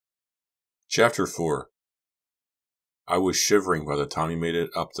Chapter 4. I was shivering by the time we made it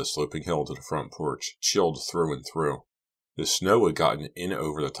up the sloping hill to the front porch, chilled through and through. The snow had gotten in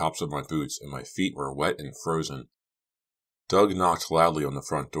over the tops of my boots, and my feet were wet and frozen. Doug knocked loudly on the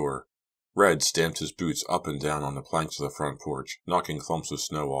front door. Red stamped his boots up and down on the planks of the front porch, knocking clumps of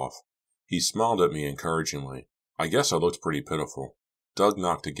snow off. He smiled at me encouragingly. I guess I looked pretty pitiful. Doug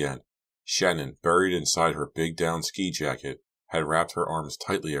knocked again. Shannon, buried inside her big down ski jacket, had wrapped her arms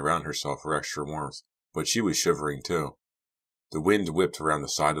tightly around herself for extra warmth, but she was shivering too. The wind whipped around the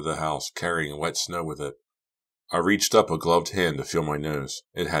side of the house, carrying wet snow with it. I reached up a gloved hand to feel my nose.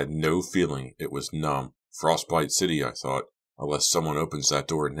 It had no feeling. It was numb. Frostbite City, I thought, unless someone opens that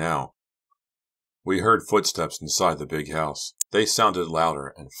door now. We heard footsteps inside the big house. They sounded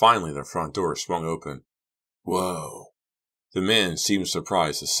louder, and finally the front door swung open. Whoa. The man seemed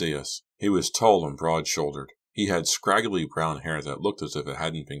surprised to see us. He was tall and broad-shouldered. He had scraggly brown hair that looked as if it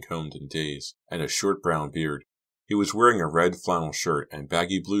hadn't been combed in days, and a short brown beard. He was wearing a red flannel shirt and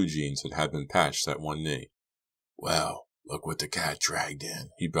baggy blue jeans that had been patched at one knee. Well, look what the cat dragged in,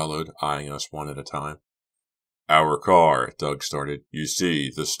 he bellowed, eyeing us one at a time. Our car, Doug started. You see,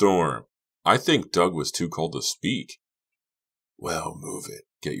 the storm. I think Doug was too cold to speak. Well, move it.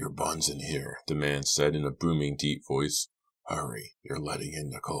 Get your buns in here, the man said in a booming, deep voice. Hurry, you're letting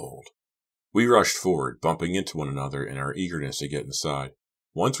in the cold. We rushed forward, bumping into one another in our eagerness to get inside.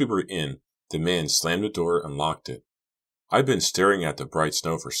 Once we were in, the man slammed the door and locked it. I'd been staring at the bright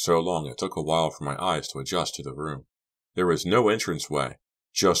snow for so long it took a while for my eyes to adjust to the room. There was no entranceway,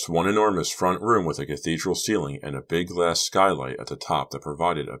 just one enormous front room with a cathedral ceiling and a big glass skylight at the top that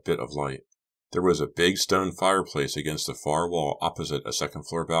provided a bit of light. There was a big stone fireplace against the far wall opposite a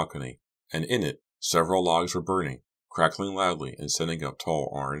second-floor balcony, and in it several logs were burning, crackling loudly and sending up tall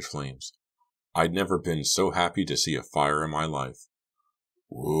orange flames. I'd never been so happy to see a fire in my life.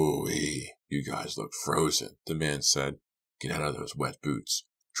 Woo-wee, you guys look frozen, the man said. Get out of those wet boots.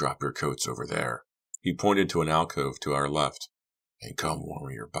 Drop your coats over there. He pointed to an alcove to our left. And come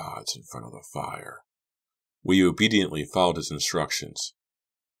warm your bods in front of the fire. We obediently followed his instructions.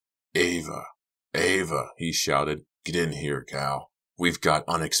 Ava, he shouted. Get in here, gal. We've got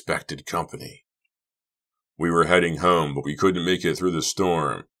unexpected company. We were heading home, but we couldn't make it through the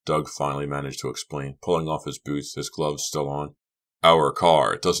storm, Doug finally managed to explain, pulling off his boots, his gloves still on. Our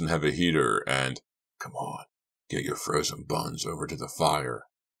car doesn't have a heater, and... Come on, get your frozen buns over to the fire.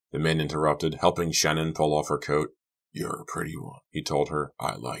 The man interrupted, helping Shannon pull off her coat. You're a pretty one, he told her.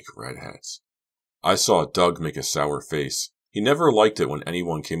 I like redheads. I saw Doug make a sour face. He never liked it when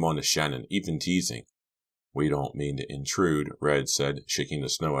anyone came on to Shannon, even teasing. We don't mean to intrude, Red said, shaking the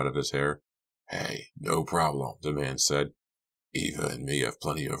snow out of his hair. Hey, no problem, the man said. Eva and me have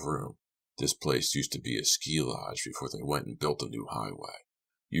plenty of room. This place used to be a ski lodge before they went and built a new highway.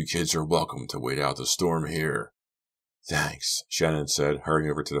 You kids are welcome to wait out the storm here. Thanks, Shannon said, hurrying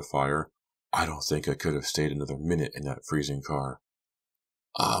over to the fire. I don't think I could have stayed another minute in that freezing car.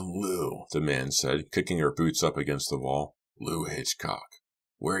 I'm Lou, the man said, kicking her boots up against the wall. Lou Hitchcock.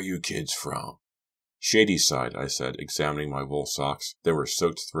 Where are you kids from? Shadyside, I said, examining my wool socks. They were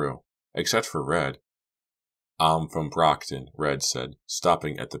soaked through, except for Red. I'm from Brockton, Red said,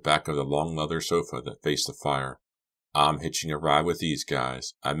 stopping at the back of the long leather sofa that faced the fire. I'm hitching a ride with these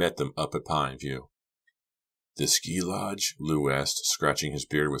guys. I met them up at Pine View. The ski lodge? Lou asked, scratching his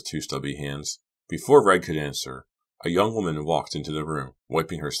beard with two stubby hands. Before Red could answer, a young woman walked into the room,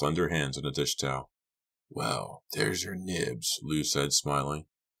 wiping her slender hands on a dish towel. Well, there's your nibs, Lou said, smiling.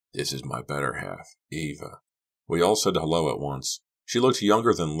 This is my better half, Eva. We all said hello at once. She looked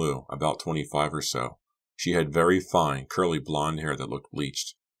younger than Lou, about 25 or so. She had very fine, curly blonde hair that looked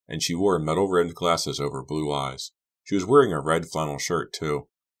bleached, and she wore metal-rimmed glasses over blue eyes. She was wearing a red flannel shirt, too.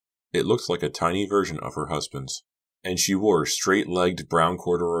 It looked like a tiny version of her husband's, and she wore straight-legged brown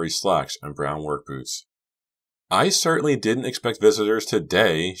corduroy slacks and brown work boots. I certainly didn't expect visitors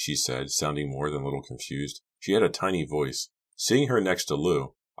today, she said, sounding more than a little confused. She had a tiny voice. Seeing her next to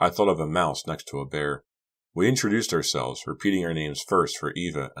Lou, I thought of a mouse next to a bear. We introduced ourselves, repeating our names first for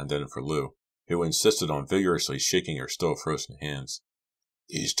Eva and then for Lou, who insisted on vigorously shaking her still frozen hands.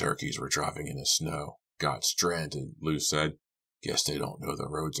 These turkeys were driving in the snow. Got stranded, Lou said. Guess they don't know the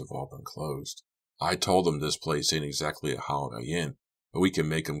roads have all been closed. I told them this place ain't exactly a Holiday Inn, but we can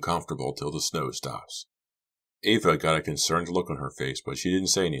make 'em comfortable till the snow stops. Ava got a concerned look on her face, but she didn't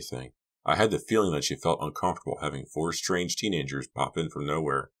say anything. I had the feeling that she felt uncomfortable having four strange teenagers pop in from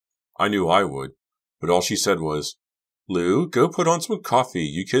nowhere. I knew I would, but all she said was, Lou, go put on some coffee.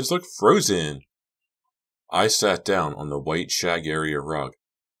 You kids look frozen. I sat down on the white shag area rug,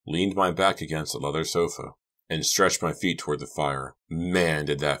 leaned my back against the leather sofa, and stretched my feet toward the fire. Man,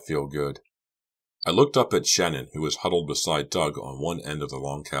 did that feel good. I looked up at Shannon, who was huddled beside Doug on one end of the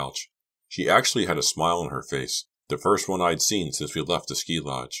long couch. She actually had a smile on her face, the first one I'd seen since we left the ski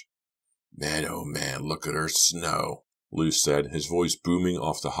lodge. Man, oh man, look at her snow, Lou said, his voice booming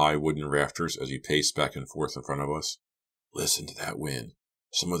off the high wooden rafters as he paced back and forth in front of us. Listen to that wind.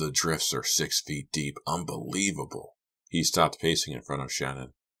 Some of the drifts are 6 feet deep. Unbelievable. He stopped pacing in front of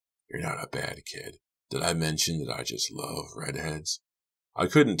Shannon. You're not a bad kid. Did I mention that I just love redheads? I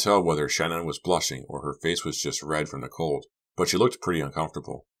couldn't tell whether Shannon was blushing or her face was just red from the cold, but she looked pretty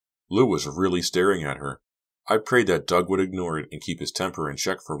uncomfortable. Lou was really staring at her. I prayed that Doug would ignore it and keep his temper in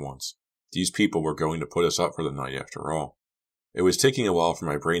check for once. These people were going to put us up for the night after all. It was taking a while for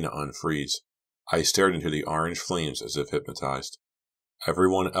my brain to unfreeze. I stared into the orange flames as if hypnotized.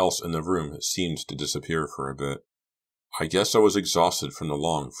 Everyone else in the room seemed to disappear for a bit. I guess I was exhausted from the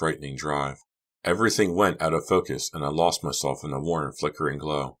long, frightening drive. Everything went out of focus, and I lost myself in the warm, flickering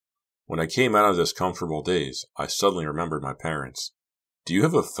glow. When I came out of this comfortable daze, I suddenly remembered my parents. Do you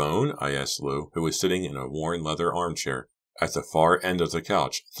have a phone? I asked Lou, who was sitting in a worn leather armchair at the far end of the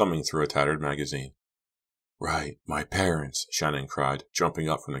couch, thumbing through a tattered magazine. Right, my parents, Shannon cried, jumping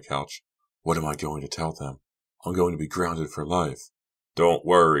up from the couch. What am I going to tell them? I'm going to be grounded for life. Don't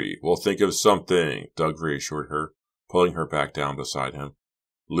worry, we'll think of something, Doug reassured her, pulling her back down beside him.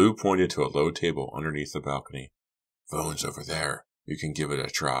 Lou pointed to a low table underneath the balcony. Phone's over there. You can give it a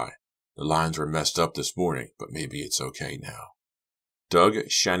try. The lines were messed up this morning, but maybe it's okay now. Doug,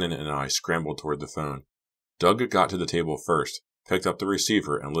 Shannon, and I scrambled toward the phone. Doug got to the table first, picked up the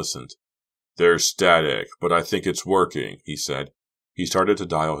receiver, and listened. There's static, but I think it's working, he said. He started to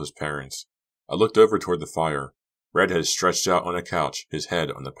dial his parents. I looked over toward the fire. Red had stretched out on a couch, his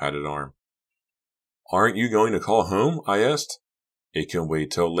head on the padded arm. Aren't you going to call home? I asked. It can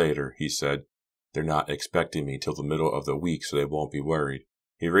wait till later, he said. They're not expecting me till the middle of the week, so they won't be worried.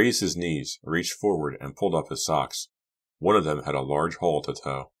 He raised his knees, reached forward, and pulled up his socks. One of them had a large hole to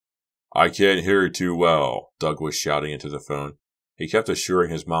toe. I can't hear you too well, Doug was shouting into the phone. He kept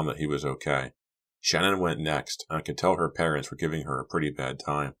assuring his mom that he was okay. Shannon went next, and I could tell her parents were giving her a pretty bad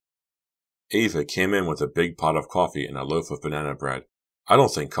time. Ava came in with a big pot of coffee and a loaf of banana bread. I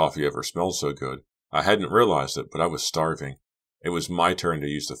don't think coffee ever smelled so good. I hadn't realized it, but I was starving. It was my turn to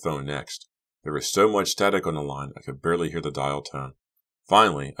use the phone next. There was so much static on the line, I could barely hear the dial tone.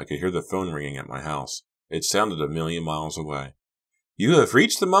 Finally, I could hear the phone ringing at my house. It sounded a million miles away. You have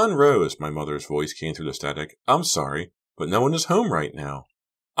reached the Monroes, my mother's voice came through the static. I'm sorry, but no one is home right now.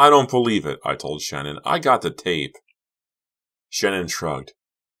 I don't believe it, I told Shannon. I got the tape. Shannon shrugged.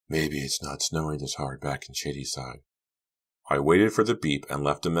 Maybe it's not snowing this hard back in Shadyside. I waited for the beep and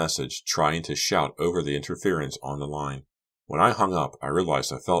left a message, trying to shout over the interference on the line. When I hung up, I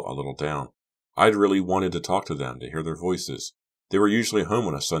realized I felt a little down. I'd really wanted to talk to them, to hear their voices. They were usually home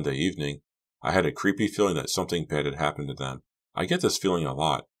on a Sunday evening. I had a creepy feeling that something bad had happened to them. I get this feeling a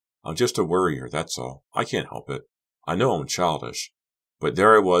lot. I'm just a worrier, that's all. I can't help it. I know I'm childish. But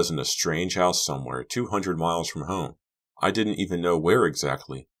there I was in a strange house somewhere, 200 miles from home. I didn't even know where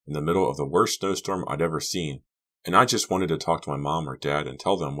exactly, in the middle of the worst snowstorm I'd ever seen. And I just wanted to talk to my mom or dad and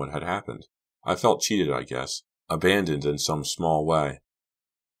tell them what had happened. I felt cheated, I guess. Abandoned in some small way.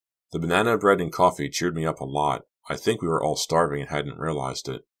 The banana bread and coffee cheered me up a lot. I think we were all starving and hadn't realized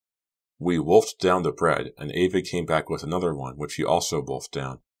it. We wolfed down the bread, and Ava came back with another one, which she also wolfed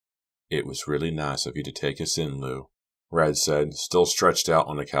down. It was really nice of you to take us in, Lou, Red said, still stretched out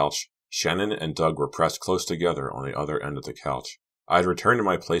on the couch. Shannon and Doug were pressed close together on the other end of the couch. I had returned to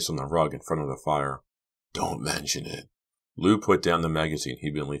my place on the rug in front of the fire. Don't mention it. Lou put down the magazine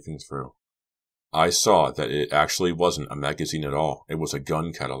he'd been leafing through. I saw that it actually wasn't a magazine at all. It was a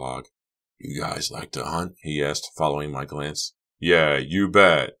gun catalog. You guys like to hunt? He asked, following my glance. Yeah, you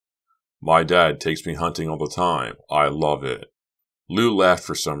bet. My dad takes me hunting all the time. I love it. Lou laughed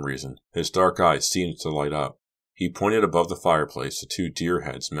for some reason. His dark eyes seemed to light up. He pointed above the fireplace to 2 deer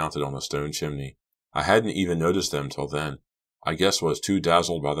heads mounted on the stone chimney. I hadn't even noticed them till then. I guess was too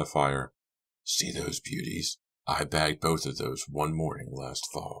dazzled by the fire. See those beauties? I bagged both of those one morning last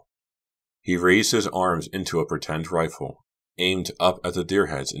fall. He raised his arms into a pretend rifle, aimed up at the deer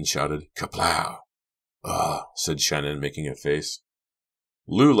heads, and shouted, Kaplow! Said Shannon, making a face.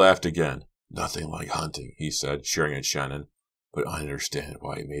 Lou laughed again. Nothing like hunting, he said, staring at Shannon. But I understand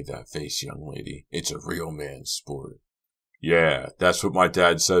why he made that face, young lady. It's a real man's sport. Yeah, that's what my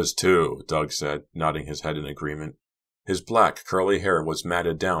dad says too, Doug said, nodding his head in agreement. His black, curly hair was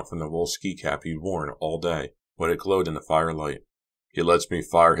matted down from the wool ski cap he'd worn all day, but it glowed in the firelight. He lets me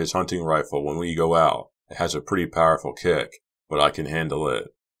fire his hunting rifle when we go out. It has a pretty powerful kick, but I can handle it.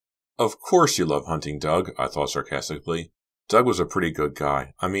 Of course you love hunting, Doug, I thought sarcastically. Doug was a pretty good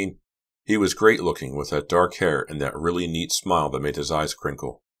guy. I mean, He was great looking with that dark hair and that really neat smile that made his eyes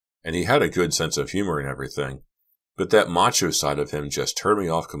crinkle. And he had a good sense of humor and everything. But that macho side of him just turned me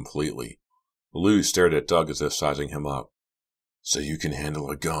off completely. Lou stared at Doug as if sizing him up. So you can handle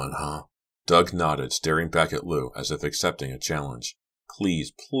a gun, huh? Doug nodded, staring back at Lou as if accepting a challenge.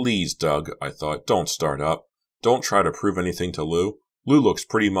 Please, please, Doug, I thought, don't start up. Don't try to prove anything to Lou. Lou looks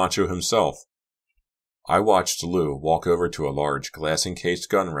pretty macho himself. I watched Lou walk over to a large, glass-encased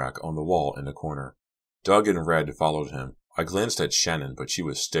gun rack on the wall in the corner. Doug and Red followed him. I glanced at Shannon, but she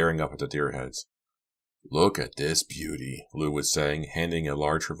was staring up at the deer heads. Look at this beauty, Lou was saying, handing a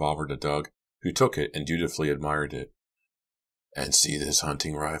large revolver to Doug, who took it and dutifully admired it. And see this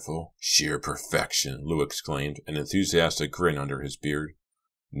hunting rifle? Sheer perfection, Lou exclaimed, an enthusiastic grin under his beard.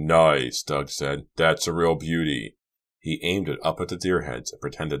 Nice, Doug said. That's a real beauty. He aimed it up at the deer heads and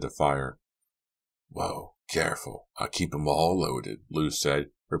pretended to fire. Whoa, careful. I'll keep 'em all loaded, Lou said,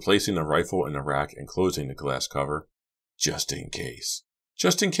 replacing the rifle in the rack and closing the glass cover. Just in case.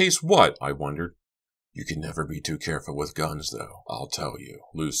 Just in case what? I wondered. You can never be too careful with guns, though, I'll tell you,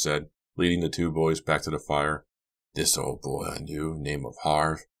 Lou said, leading the two boys back to the fire. This old boy I knew, name of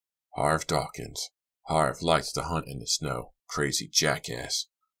Harv Dawkins. Harv likes to hunt in the snow. Crazy jackass.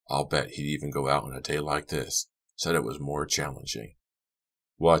 I'll bet he'd even go out on a day like this. Said it was more challenging.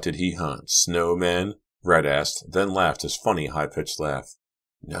 What did he hunt? Snowmen? Red asked, then laughed his funny high-pitched laugh.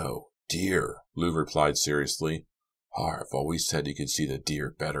 No, deer, Lou replied seriously. Harv always said he could see the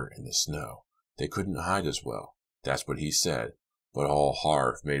deer better in the snow. They couldn't hide as well. That's what he said. But all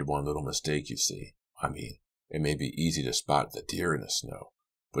Harv made one little mistake, you see. I mean, it may be easy to spot the deer in the snow,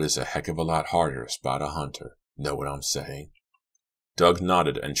 but it's a heck of a lot harder to spot a hunter. Know what I'm saying? Doug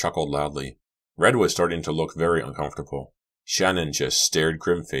nodded and chuckled loudly. Red was starting to look very uncomfortable. Shannon just stared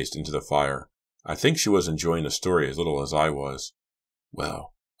grim-faced into the fire. I think she was enjoying the story as little as I was.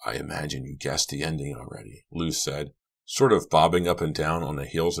 Well, I imagine you guessed the ending already, Lou said, sort of bobbing up and down on the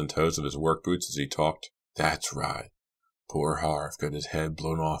heels and toes of his work boots as he talked. That's right. Poor Harv got his head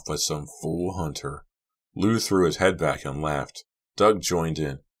blown off by some fool hunter. Lou threw his head back and laughed. Doug joined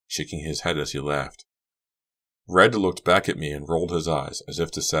in, shaking his head as he laughed. Red looked back at me and rolled his eyes, as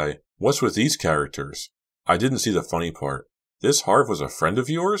if to say, What's with these characters? I didn't see the funny part. This Harv was a friend of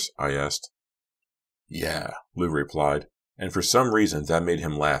yours? I asked. Yeah, Lou replied, and for some reason that made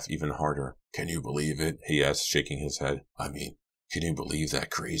him laugh even harder. Can you believe it? He asked, shaking his head. I mean, can you believe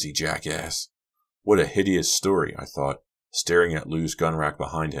that crazy jackass? What a hideous story, I thought, staring at Lou's gun rack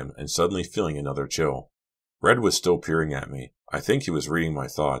behind him and suddenly feeling another chill. Red was still peering at me. I think he was reading my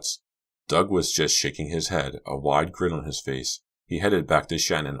thoughts. Doug was just shaking his head, a wide grin on his face. He headed back to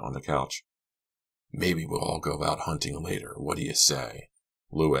Shannon on the couch. Maybe we'll all go out hunting later. What do you say?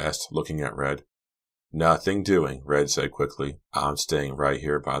 Lou asked, looking at Red. Nothing doing, Red said quickly. I'm staying right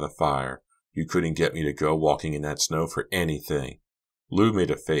here by the fire. You couldn't get me to go walking in that snow for anything. Lou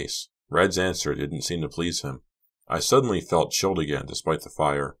made a face. Red's answer didn't seem to please him. I suddenly felt chilled again despite the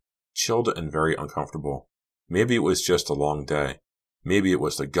fire. Chilled and very uncomfortable. Maybe it was just a long day. Maybe it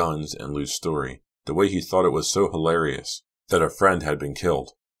was the guns and Lou's story. The way he thought it was so hilarious that a friend had been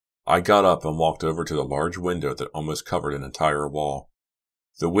killed. I got up and walked over to the large window that almost covered an entire wall.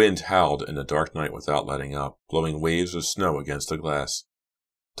 The wind howled in the dark night without letting up, blowing waves of snow against the glass.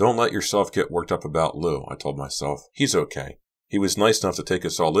 Don't let yourself get worked up about Lou, I told myself. He's okay. He was nice enough to take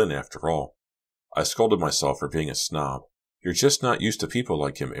us all in after all. I scolded myself for being a snob. You're just not used to people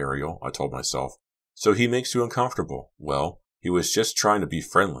like him, Ariel, I told myself. So he makes you uncomfortable. Well, he was just trying to be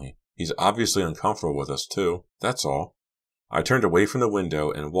friendly. He's obviously uncomfortable with us too. That's all. I turned away from the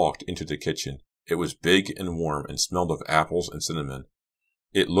window and walked into the kitchen. It was big and warm and smelled of apples and cinnamon.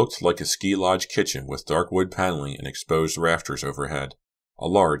 It looked like a ski lodge kitchen with dark wood paneling and exposed rafters overhead. A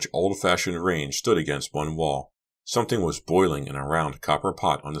large, old-fashioned range stood against one wall. Something was boiling in a round copper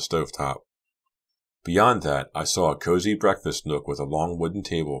pot on the stovetop. Beyond that, I saw a cozy breakfast nook with a long wooden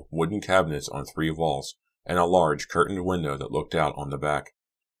table, wooden cabinets on 3 walls, and a large curtained window that looked out on the back.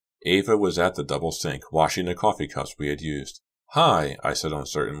 Ava was at the double sink, washing the coffee cups we had used. Hi, I said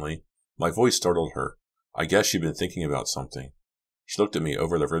uncertainly. My voice startled her. I guess she'd been thinking about something. She looked at me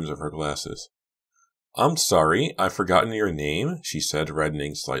over the rims of her glasses. I'm sorry, I've forgotten your name, she said,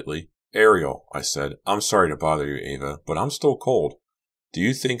 reddening slightly. Ariel, I said. I'm sorry to bother you, Ava, but I'm still cold. Do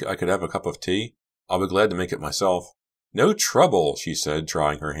you think I could have a cup of tea? I'll be glad to make it myself. No trouble, she said,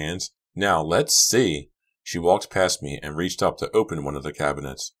 drying her hands. Now, let's see. She walked past me and reached up to open one of the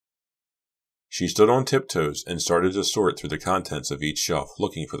cabinets. She stood on tiptoes and started to sort through the contents of each shelf,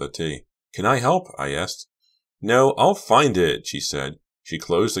 looking for the tea. Can I help? I asked. No, I'll find it, she said. She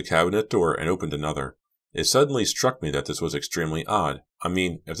closed the cabinet door and opened another. It suddenly struck me that this was extremely odd. I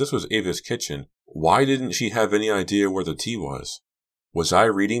mean, if this was Ava's kitchen, why didn't she have any idea where the tea was? Was I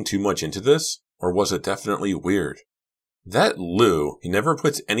reading too much into this? Or was it definitely weird? That Lou, he never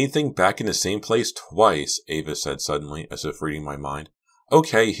puts anything back in the same place twice, Ava said suddenly, as if reading my mind.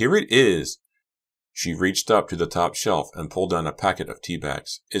 Okay, here it is. She reached up to the top shelf and pulled down a packet of tea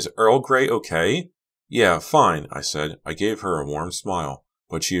bags. Is Earl Grey okay? Yeah, fine, I said. I gave her a warm smile,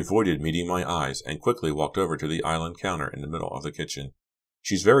 but she avoided meeting my eyes and quickly walked over to the island counter in the middle of the kitchen.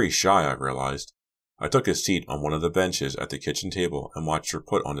 She's very shy, I realized. I took a seat on one of the benches at the kitchen table and watched her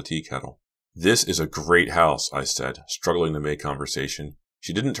put on the tea kettle. This is a great house, I said, struggling to make conversation.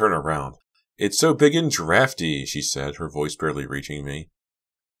 She didn't turn around. It's so big and drafty, she said, her voice barely reaching me.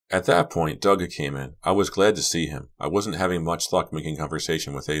 At that point, Doug came in. I was glad to see him. I wasn't having much luck making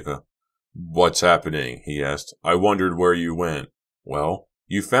conversation with Ava. What's happening? He asked. I wondered where you went. Well,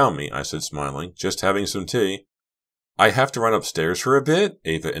 you found me, I said, smiling. Just having some tea. I have to run upstairs for a bit,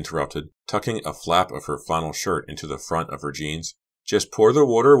 Ava interrupted, tucking a flap of her flannel shirt into the front of her jeans. Just pour the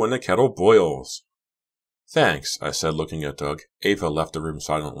water when the kettle boils. Thanks, I said, looking at Doug. Ava left the room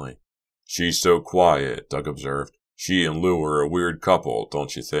silently. She's so quiet, Doug observed. She and Lou are a weird couple,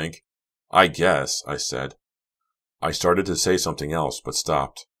 don't you think? I guess, I said. I started to say something else, but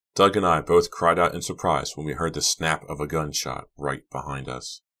stopped. Doug and I both cried out in surprise when we heard the snap of a gunshot right behind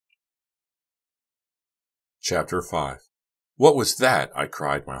us. Chapter 5. What was that? I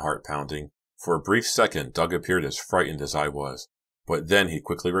cried, my heart pounding. For a brief second, Doug appeared as frightened as I was. But then he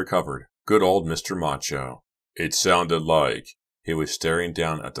quickly recovered. Good old Mr. Macho. It sounded like... He was staring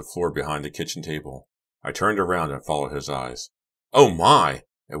down at the floor behind the kitchen table. I turned around and followed his eyes. Oh my!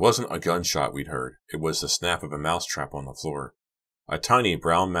 It wasn't a gunshot we'd heard. It was the snap of a mousetrap on the floor. A tiny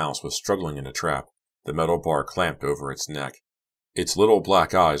brown mouse was struggling in a trap, the metal bar clamped over its neck. Its little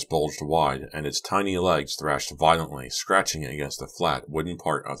black eyes bulged wide, and its tiny legs thrashed violently, scratching against the flat wooden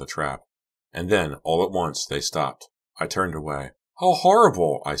part of the trap. And then, all at once, they stopped. I turned away. How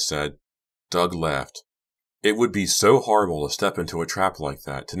horrible, I said. Doug laughed. It would be so horrible to step into a trap like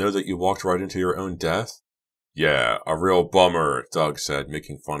that, to know that you walked right into your own death? Yeah, a real bummer, Doug said,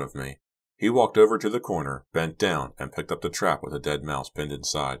 making fun of me. He walked over to the corner, bent down, and picked up the trap with a dead mouse pinned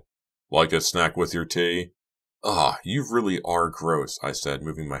inside. Like a snack with your tea? You really are gross, I said,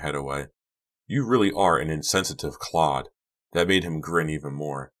 moving my head away. You really are an insensitive clod. That made him grin even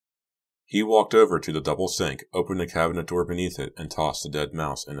more. He walked over to the double sink, opened the cabinet door beneath it, and tossed the dead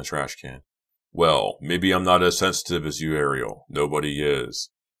mouse in the trash can. Well, maybe I'm not as sensitive as you, Ariel. Nobody is.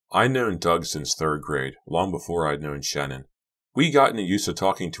 I'd known Doug since 3rd grade, long before I'd known Shannon. We'd gotten used to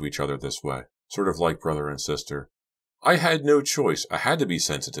talking to each other this way, sort of like brother and sister. I had no choice. I had to be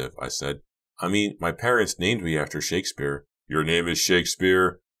sensitive, I said. I mean, my parents named me after Shakespeare. Your name is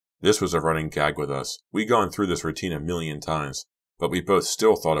Shakespeare? This was a running gag with us. We'd gone through this routine 1,000,000 times, but we both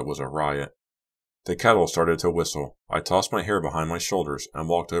still thought it was a riot. The kettle started to whistle. I tossed my hair behind my shoulders and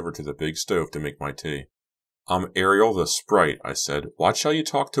walked over to the big stove to make my tea. I'm Ariel the Sprite, I said. Why shall you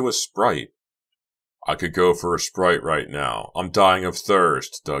talk to a sprite? I could go for a Sprite right now. I'm dying of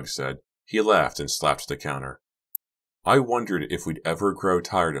thirst, Doug said. He laughed and slapped the counter. I wondered if we'd ever grow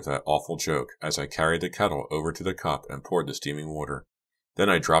tired of that awful joke as I carried the kettle over to the cup and poured the steaming water. Then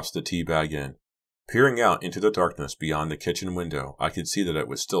I dropped the tea bag in. Peering out into the darkness beyond the kitchen window, I could see that it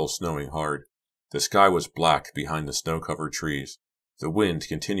was still snowing hard. The sky was black behind the snow-covered trees. The wind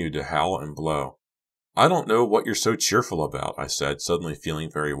continued to howl and blow. I don't know what you're so cheerful about, I said, suddenly feeling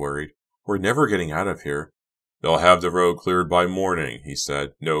very worried. We're never getting out of here. They'll have the road cleared by morning, he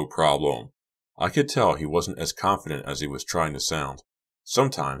said. No problem. I could tell he wasn't as confident as he was trying to sound.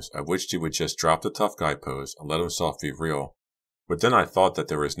 Sometimes I wished he would just drop the tough guy pose and let himself be real. But then I thought that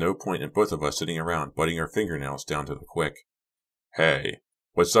there was no point in both of us sitting around biting our fingernails down to the quick. Hey,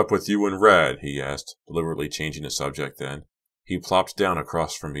 what's up with you and Red? He asked, deliberately changing the subject then. He plopped down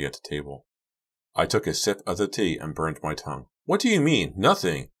across from me at the table. I took a sip of the tea and burned my tongue. What do you mean?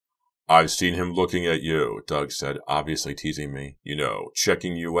 Nothing. I've seen him looking at you, Doug said, obviously teasing me. You know,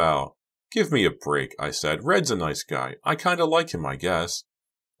 checking you out. Give me a break, I said. Red's a nice guy. I kinda like him, I guess.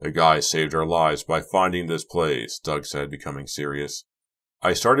 The guy saved our lives by finding this place, Doug said, becoming serious.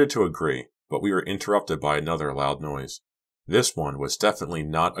 I started to agree, but we were interrupted by another loud noise. This one was definitely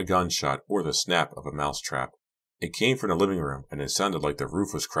not a gunshot or the snap of a mousetrap. It came from the living room, and it sounded like the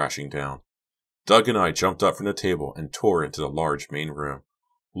roof was crashing down. Doug and I jumped up from the table and tore into the large main room.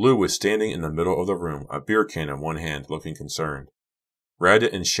 Lou was standing in the middle of the room, a beer can in one hand, looking concerned. Red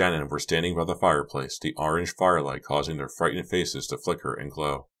and Shannon were standing by the fireplace, the orange firelight causing their frightened faces to flicker and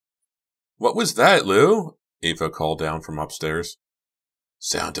glow. What was that, Lou? Ava called down from upstairs.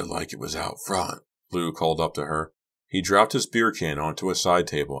 Sounded like it was out front, Lou called up to her. He dropped his beer can onto a side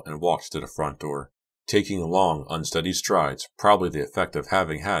table and walked to the front door, taking long, unsteady strides, probably the effect of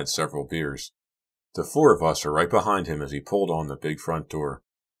having had several beers. The four of us were right behind him as he pulled on the big front door.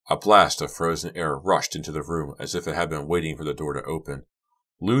 A blast of frozen air rushed into the room as if it had been waiting for the door to open.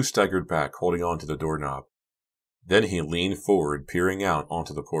 Lou staggered back, holding on to the doorknob. Then he leaned forward, peering out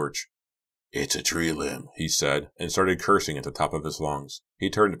onto the porch. "It's a tree limb," he said, and started cursing at the top of his lungs. He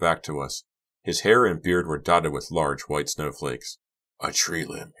turned back to us. His hair and beard were dotted with large white snowflakes. "A tree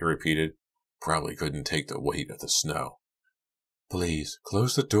limb," he repeated. "Probably couldn't take the weight of the snow." "Please,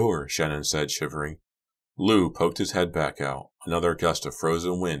 close the door," Shannon said, shivering. Lou poked his head back out. Another gust of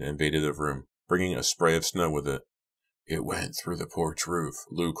frozen wind invaded the room, bringing a spray of snow with it. "It went through the porch roof,"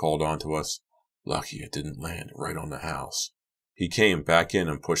 Lou called on to us. "Lucky it didn't land right on the house." He came back in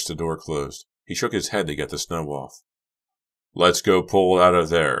and pushed the door closed. He shook his head to get the snow off. "Let's go pull it out of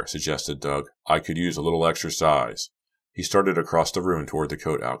there," suggested Doug. "I could use a little exercise." He started across the room toward the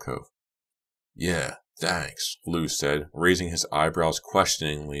coat alcove. "Yeah, thanks," Lou said, raising his eyebrows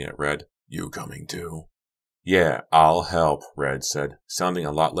questioningly at Red. "You coming too?" "Yeah, I'll help," Red said, sounding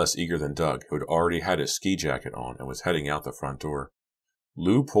a lot less eager than Doug, who had already had his ski jacket on and was heading out the front door.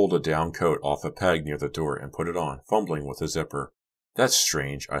 Lou pulled a down coat off a peg near the door and put it on, fumbling with the zipper. "That's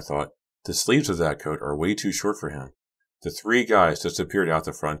strange," I thought. "The sleeves of that coat are way too short for him." The three guys disappeared out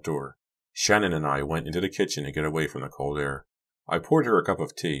the front door. Shannon and I went into the kitchen to get away from the cold air. I poured her a cup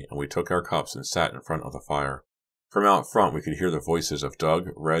of tea, and we took our cups and sat in front of the fire. From out front we could hear the voices of Doug,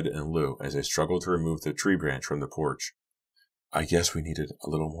 Red, and Lou as they struggled to remove the tree branch from the porch. "I guess we needed a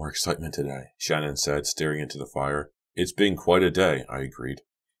little more excitement today," Shannon said, staring into the fire. "It's been quite a day," I agreed.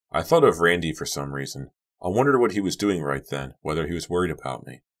 I thought of Randy for some reason. I wondered what he was doing right then, whether he was worried about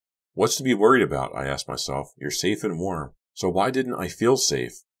me. What's to be worried about, I asked myself. You're safe and warm. So why didn't I feel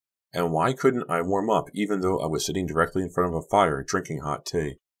safe? And why couldn't I warm up even though I was sitting directly in front of a fire drinking hot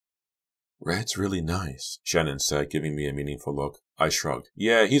tea? "Red's really nice," Shannon said, giving me a meaningful look. I shrugged.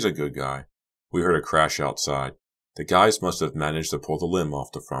 "Yeah, he's a good guy." We heard a crash outside. The guys must have managed to pull the limb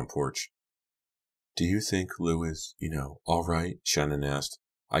off the front porch. "Do you think Lou is, all right?" Shannon asked.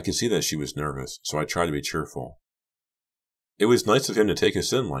 I could see that she was nervous, so I tried to be cheerful. "It was nice of him to take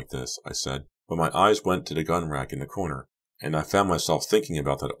us in like this," I said, but my eyes went to the gun rack in the corner, and I found myself thinking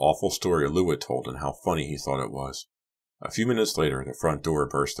about that awful story Lou had told and how funny he thought it was. A few minutes later, the front door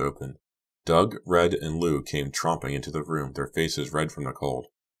burst open. Doug, Red, and Lou came tromping into the room, their faces red from the cold.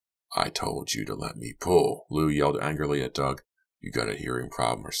 "I told you to let me pull," Lou yelled angrily at Doug. "You got a hearing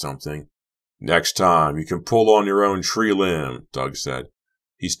problem or something?" "Next time, you can pull on your own tree limb," Doug said.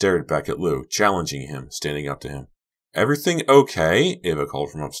 He stared back at Lou, challenging him, standing up to him. "Everything okay?" Ava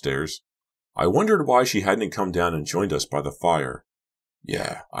called from upstairs. I wondered why she hadn't come down and joined us by the fire.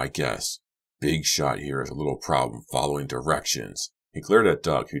 "Yeah, I guess. Big Shot here has a little problem following directions." He glared at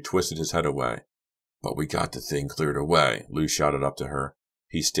Doug, who twisted his head away. "But we got the thing cleared away," Lou shouted up to her.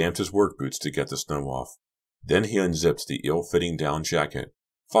 He stamped his work boots to get the snow off. Then he unzipped the ill-fitting down jacket,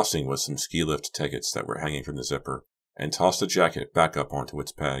 fussing with some ski lift tickets that were hanging from the zipper, and tossed the jacket back up onto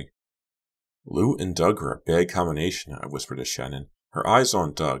its peg. "Lou and Doug are a bad combination," I whispered to Shannon. Her eyes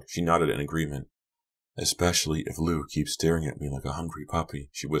on Doug, she nodded in agreement. "Especially if Lou keeps staring at me like a hungry puppy,"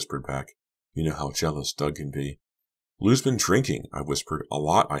 she whispered back. "You know how jealous Doug can be." "Lou's been drinking," I whispered. "A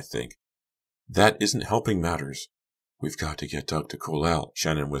lot, I think." "That isn't helping matters." "We've got to get Doug to cool out,"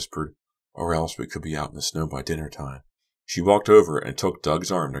 Shannon whispered, "or else we could be out in the snow by dinner time." She walked over and took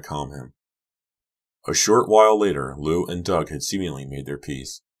Doug's arm to calm him. A short while later, Lou and Doug had seemingly made their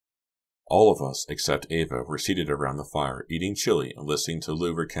peace. All of us, except Ava, were seated around the fire, eating chili and listening to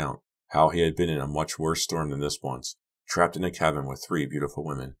Lou recount how he had been in a much worse storm than this once, trapped in a cabin with 3 beautiful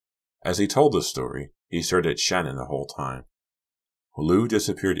women. As he told the story, he stared at Shannon the whole time. Lou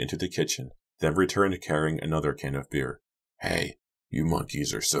disappeared into the kitchen, then returned carrying another can of beer. "Hey, you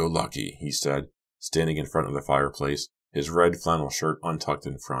monkeys are so lucky," he said, standing in front of the fireplace, his red flannel shirt untucked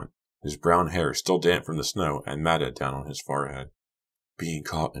in front, his brown hair still damp from the snow and matted down on his forehead. "Being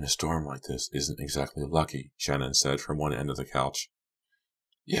caught in a storm like this isn't exactly lucky," Shannon said from one end of the couch.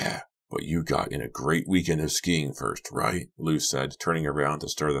 "Yeah, but you got in a great weekend of skiing first, right?" Lou said, turning around to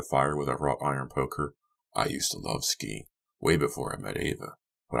stir the fire with a wrought iron poker. "I used to love skiing, way before I met Ava,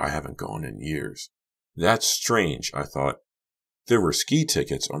 but I haven't gone in years." That's strange, I thought. There were ski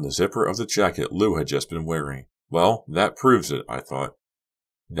tickets on the zipper of the jacket Lou had just been wearing. Well, that proves it, I thought.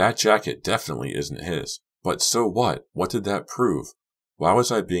 That jacket definitely isn't his. But so what? What did that prove? Why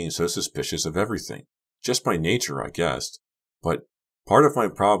was I being so suspicious of everything? Just by nature, I guessed. But part of my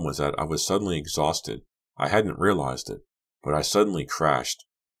problem was that I was suddenly exhausted. I hadn't realized it, but I suddenly crashed.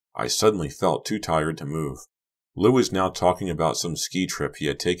 I suddenly felt too tired to move. Lou was now talking about some ski trip he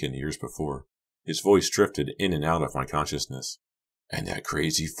had taken years before. His voice drifted in and out of my consciousness. "And that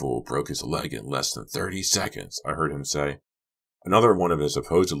crazy fool broke his leg in less than 30 seconds, I heard him say. Another one of his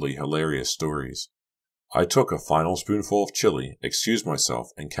supposedly hilarious stories. I took a final spoonful of chili, excused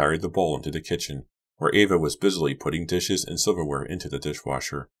myself, and carried the bowl into the kitchen, where Ava was busily putting dishes and silverware into the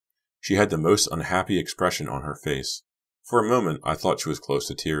dishwasher. She had the most unhappy expression on her face. For a moment I thought she was close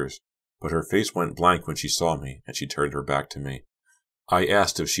to tears, but her face went blank when she saw me, and she turned her back to me. I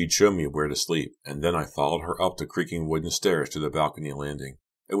asked if she'd show me where to sleep, and then I followed her up the creaking wooden stairs to the balcony landing.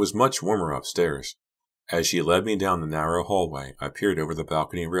 It was much warmer upstairs. As she led me down the narrow hallway, I peered over the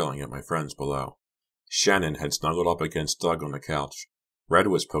balcony railing at my friends below. Shannon had snuggled up against Doug on the couch. Red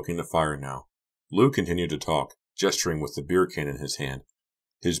was poking the fire now. Lou continued to talk, gesturing with the beer can in his hand,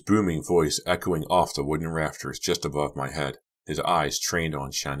 his booming voice echoing off the wooden rafters just above my head, his eyes trained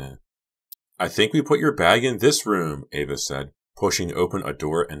on Shannon. "I think we put your bag in this room," Ava said, pushing open a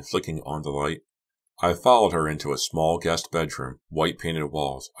door and flicking on the light. I followed her into a small guest bedroom, white-painted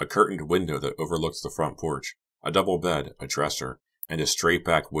walls, a curtained window that overlooks the front porch, a double bed, a dresser, and a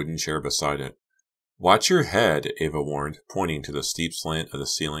straight-back wooden chair beside it. "Watch your head," Ava warned, pointing to the steep slant of the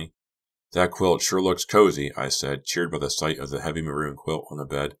ceiling. "That quilt sure looks cozy," I said, cheered by the sight of the heavy maroon quilt on the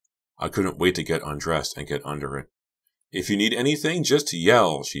bed. I couldn't wait to get undressed and get under it. "If you need anything, just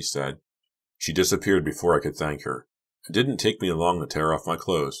yell," she said. She disappeared before I could thank her. It didn't take me long to tear off my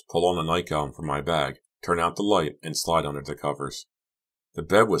clothes, pull on a nightgown from my bag, turn out the light, and slide under the covers. The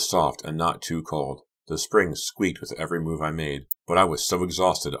bed was soft and not too cold. The springs squeaked with every move I made, but I was so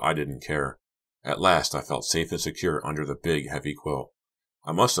exhausted I didn't care. At last I felt safe and secure under the big, heavy quilt.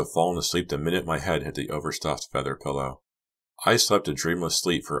 I must have fallen asleep the minute my head hit the overstuffed feather pillow. I slept a dreamless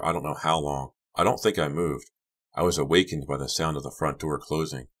sleep for I don't know how long. I don't think I moved. I was awakened by the sound of the front door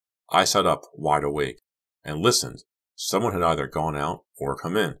closing. I sat up, wide awake, and listened. Someone had either gone out or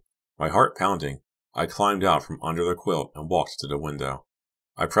come in. My heart pounding, I climbed out from under the quilt and walked to the window.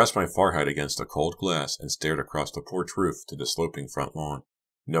 I pressed my forehead against the cold glass and stared across the porch roof to the sloping front lawn.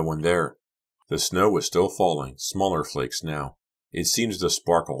 No one there. The snow was still falling, smaller flakes now. It seemed to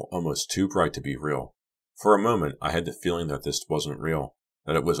sparkle, almost too bright to be real. For a moment I had the feeling that this wasn't real,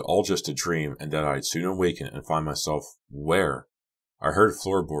 that it was all just a dream, and that I'd soon awaken and find myself where? I heard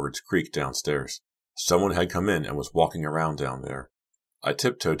floorboards creak downstairs. Someone had come in and was walking around down there. I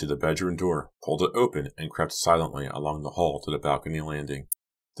tiptoed to the bedroom door, pulled it open, and crept silently along the hall to the balcony landing.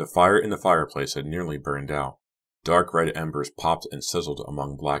 The fire in the fireplace had nearly burned out. Dark red embers popped and sizzled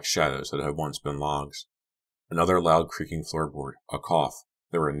among black shadows that had once been logs. Another loud creaking floorboard, a cough.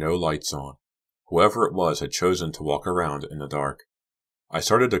 There were no lights on. Whoever it was had chosen to walk around in the dark. I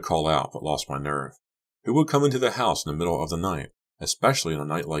started to call out, but lost my nerve. Who would come into the house in the middle of the night, especially on a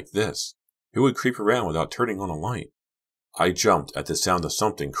night like this? Who would creep around without turning on a light? I jumped at the sound of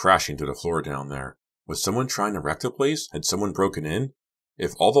something crashing to the floor down there. Was someone trying to wreck the place? Had someone broken in?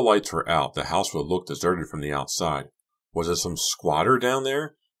 If all the lights were out, the house would look deserted from the outside. Was it some squatter down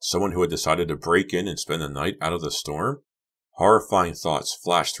there? Someone who had decided to break in and spend the night out of the storm? Horrifying thoughts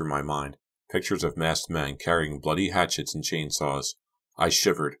flashed through my mind. Pictures of masked men carrying bloody hatchets and chainsaws. I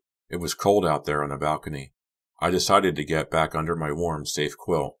shivered. It was cold out there on the balcony. I decided to get back under my warm, safe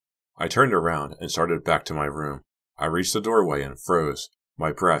quilt. I turned around and started back to my room. I reached the doorway and froze.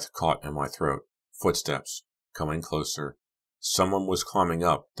 My breath caught in my throat. Footsteps. Coming closer. Someone was climbing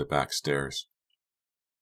up the back stairs.